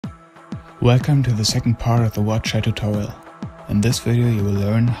Welcome to the second part of the WatchChat tutorial. In this video you will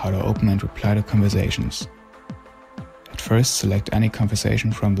learn how to open and reply to conversations. At first select any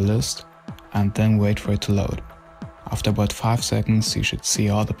conversation from the list and then wait for it to load. After about 5 seconds you should see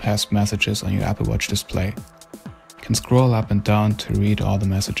all the past messages on your Apple Watch display. You can scroll up and down to read all the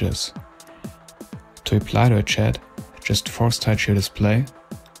messages. To reply to a chat, just force touch your display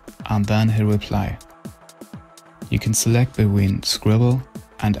and then hit reply. You can select between Scribble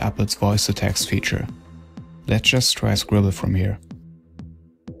and Apple's voice-to-text feature. Let's just try Scribble from here.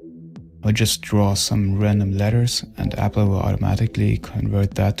 I'll just draw some random letters and Apple will automatically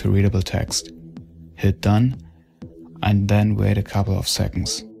convert that to readable text. Hit done and then wait a couple of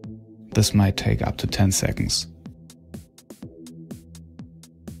seconds. This might take up to 10 seconds.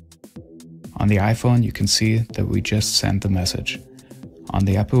 On the iPhone you can see that we just sent the message. On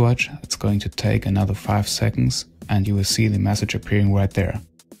the Apple Watch it's going to take another 5 seconds and you will see the message appearing right there.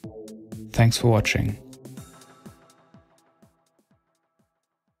 Thanks for watching.